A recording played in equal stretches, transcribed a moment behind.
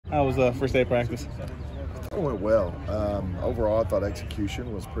How was first day of practice? It went well. Overall, I thought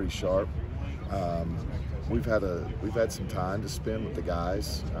execution was pretty sharp. We've had some time to spend with the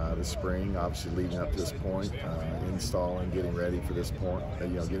guys this spring, obviously leading up to this point, installing, getting ready for this point,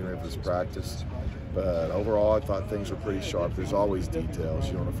 getting ready for this practice. But overall, I thought things were pretty sharp. There's always details.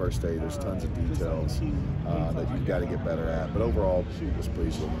 On the first day, there's tons of details that you've got to get better at. But overall, I was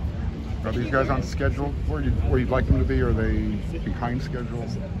pleased with them. Are these guys on schedule where you'd like them to be? Or are they behind schedule?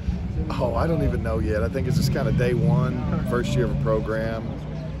 Oh, I don't even know yet. I think it's just kind of day one, first year of a program,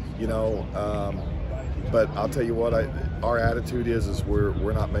 But I'll tell you what, our attitude is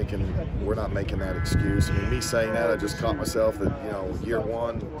we're not making that excuse. I mean, me saying that, I just caught myself that year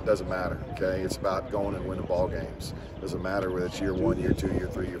one doesn't matter. Okay, it's about going and winning ball games. Doesn't matter whether it's year one, year two, year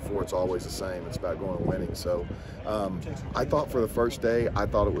three, year four. It's always the same. It's about going and winning. So, I thought for the first day, I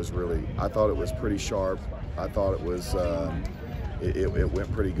thought it was pretty sharp. I thought it was. It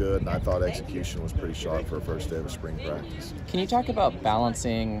went pretty good, and I thought execution was pretty sharp for a first day of spring practice. Can you talk about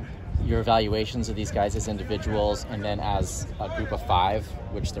balancing your evaluations of these guys as individuals and then as a group of five,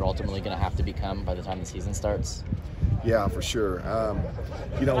 which they're ultimately going to have to become by the time the season starts? Yeah, for sure.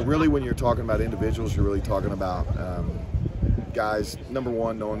 Really when you're talking about individuals, you're really talking about guys, number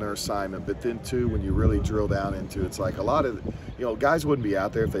one, knowing their assignment, but then two, when you really drill down into it's like a lot of, guys wouldn't be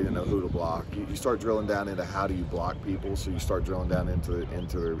out there if they didn't know who to block. You start drilling down into how do you block people, so you start drilling down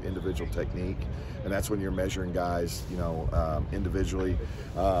into their individual technique, and that's when you're measuring guys, individually.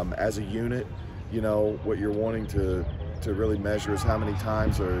 As a unit, what you're wanting to really measure is how many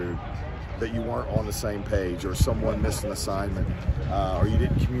times that you weren't on the same page, or someone missed an assignment, or you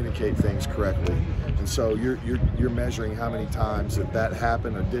didn't communicate things correctly. And so you're measuring how many times that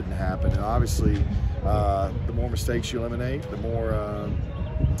happened or didn't happen. And obviously, the more mistakes you eliminate, the more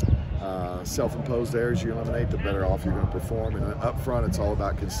self-imposed errors you eliminate, the better off you're going to perform. And up front, it's all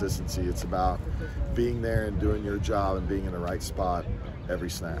about consistency. It's about being there and doing your job and being in the right spot every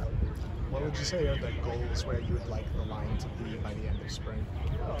snap. What would you say are the goals where you would like the line to be by the end of spring?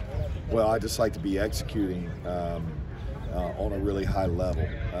 Well, I just like to be executing on a really high level,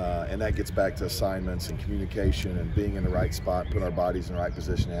 and that gets back to assignments and communication and being in the right spot, put our bodies in the right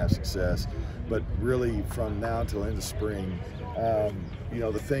position to have success. But really, from now until end of spring,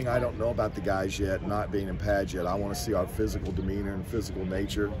 the thing I don't know about the guys yet, not being in pads yet, I want to see our physical demeanor and physical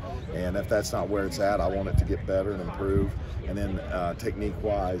nature, and if that's not where it's at, I want it to get better and improve. And then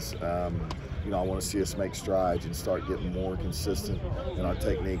technique-wise, I want to see us make strides and start getting more consistent in our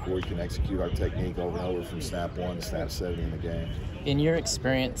technique, where we can execute our technique over and over from snap 1 to snap 70 in the game. In your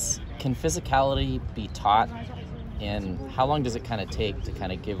experience, can physicality be taught? And how long does it kind of take to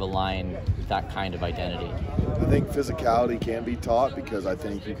kind of give a line that kind of identity? I think physicality can be taught, because I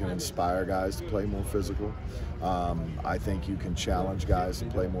think you can inspire guys to play more physical. I think you can challenge guys to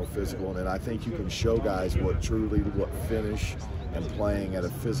play more physical, and then I think you can show guys what finish and playing at a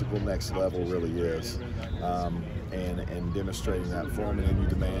physical next level really is, and demonstrating that for them, and then you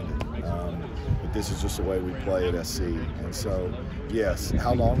demand it. But this is just the way we play at SC. And so, yes,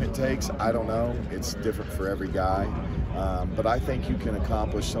 how long it takes, I don't know. It's different for every guy. But I think you can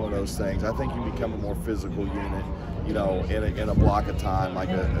accomplish some of those things. I think you become a more physical unit, in a block of time, like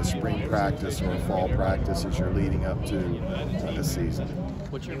a spring practice or a fall practice as you're leading up to the season.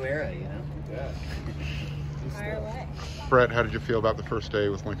 What's your era, Fire away. Brett, how did you feel about the first day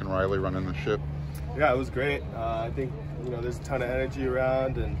with Lincoln Riley running the ship? Yeah, it was great. I think there's a ton of energy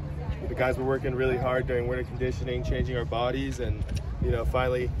around, and the guys were working really hard during winter conditioning, changing our bodies, and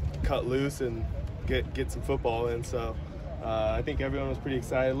finally cut loose and get some football in. So I think everyone was pretty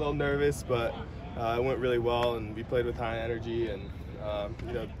excited, a little nervous, but it went really well, and we played with high energy, and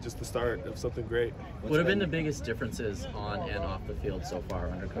just the start of something great. What have been the biggest differences on and off the field so far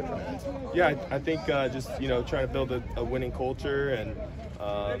under Coach Riley? Yeah, I think just trying to build a winning culture, and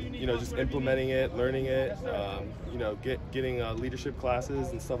just implementing it, learning it, getting leadership classes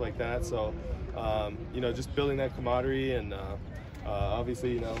and stuff like that. So just building that camaraderie, and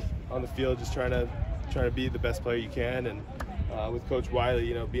obviously on the field, just trying to be the best player you can, and with Coach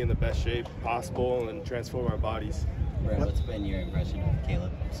Wiley, be in the best shape possible and transform our bodies. Brett, what's been your impression of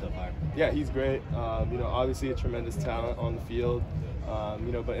Caleb so far? Yeah, he's great. Obviously a tremendous talent on the field,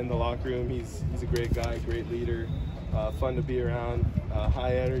 but in the locker room, he's a great guy, great leader, fun to be around,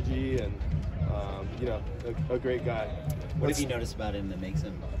 high energy, and a great guy. What have you noticed about him that makes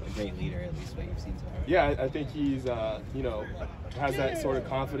him a great leader, at least what you've seen so far? Yeah, I think he's has that sort of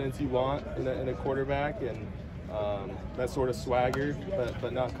confidence you want in a quarterback, and that sort of swagger,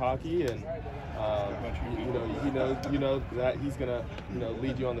 but not cocky, and you know that he's gonna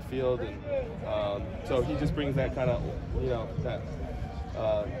lead you on the field, and so he just brings that kind of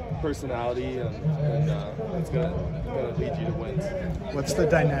personality, and it's gonna lead you to wins. What's the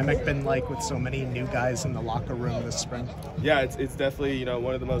dynamic been like with so many new guys in the locker room this spring? Yeah, it's definitely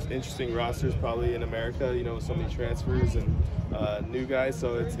one of the most interesting rosters probably in America. With so many transfers and new guys,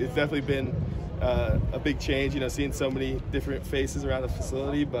 so it's definitely been a big change. Seeing so many different faces around the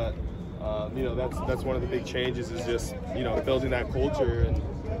facility, but that's one of the big changes is just building that culture and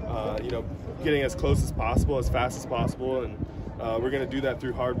getting as close as possible, as fast as possible, and we're going to do that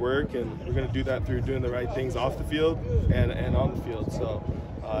through hard work, and we're going to do that through doing the right things off the field and on the field. So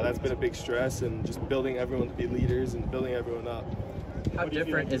that's been a big stress, and just building everyone to be leaders and building everyone up. How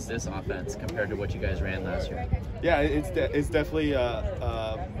different is this offense compared to what you guys ran last year? Yeah, it's definitely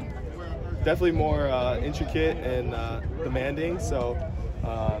definitely more intricate and demanding. So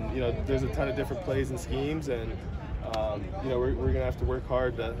there's a ton of different plays and schemes, and we're gonna have to work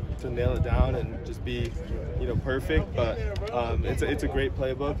hard to nail it down and just be perfect. But it's a great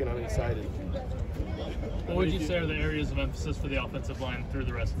playbook, and I'm excited. What would you say are the areas of emphasis for the offensive line through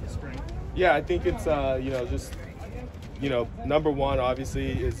the rest of the spring? Yeah, I think it's just number one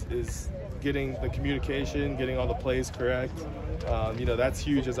obviously is getting the communication, getting all the plays correct. That's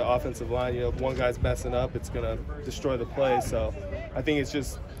huge as an offensive line. If one guy's messing up, it's gonna destroy the play. So I think it's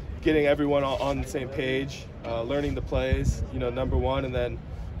just getting everyone on the same page, learning the plays, number one, and then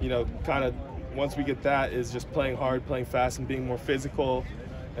kind of once we get that is just playing hard, playing fast, and being more physical,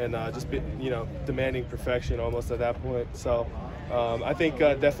 and demanding perfection almost at that point. So I think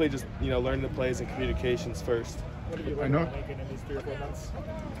definitely just learning the plays and communications first. What have you learned about Lincoln in these 3 or 4 months?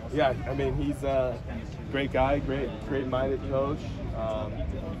 Yeah, I mean, he's a great guy, great-minded coach.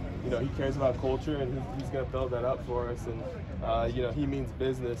 He cares about culture, and he's going to build that up for us. And he means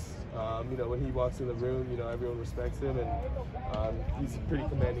business. When he walks in the room, everyone respects him, and he's a pretty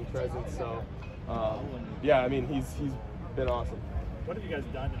commanding presence. So, yeah, I mean, he's been awesome. What have you guys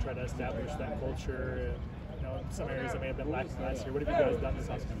done to try to establish that culture? In some areas that may have been lacking last year. What have you guys done this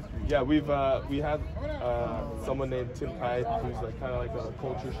season? Yeah, we have someone named Tim Kite who's kind of like a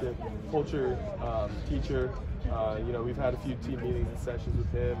culture teacher. We've had a few team meetings and sessions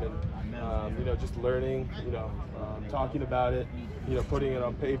with him, and just learning, talking about it, putting it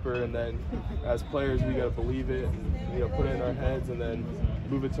on paper, and then as players we got to believe it, and, put it in our heads, and then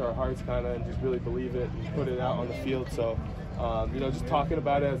move it to our hearts, kind of, and just really believe it and put it out on the field. So, just talking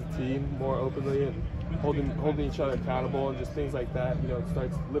about it as a team more openly, and holding each other accountable, and just things like that.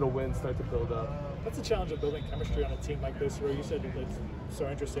 Little wins start to build up. What's the challenge of building chemistry on a team like this, where you said it's so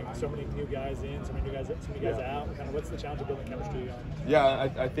interesting, so many new guys in, so many new guys out? Kind of what's the challenge of building chemistry on? Yeah,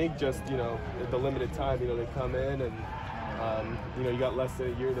 I think just at the limited time, they come in, and you got less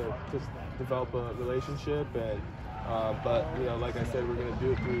than a year to just develop a relationship, and but like I said, we're going to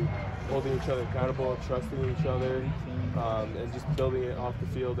do it through holding each other accountable, trusting each other, and just building it off the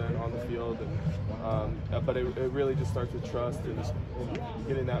field and on the field. And but it really just starts with trust and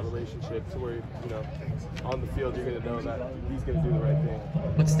getting that relationship to where on the field you're going to know that he's going to do the right thing.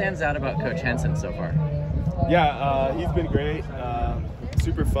 What stands out about Coach Henson so far? Yeah, he's been great,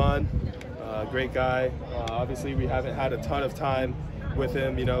 super fun, great guy. Obviously, we haven't had a ton of time with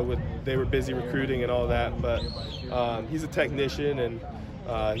him, they were busy recruiting and all that, but he's a technician, and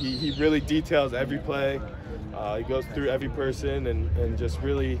he really details every play. He goes through every person, and just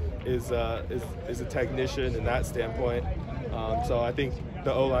really is a technician in that standpoint. So I think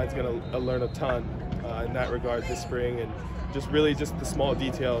the O-line's going to learn a ton in that regard this spring, and just the small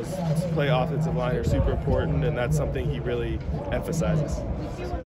details to play offensive line are super important, and that's something he really emphasizes.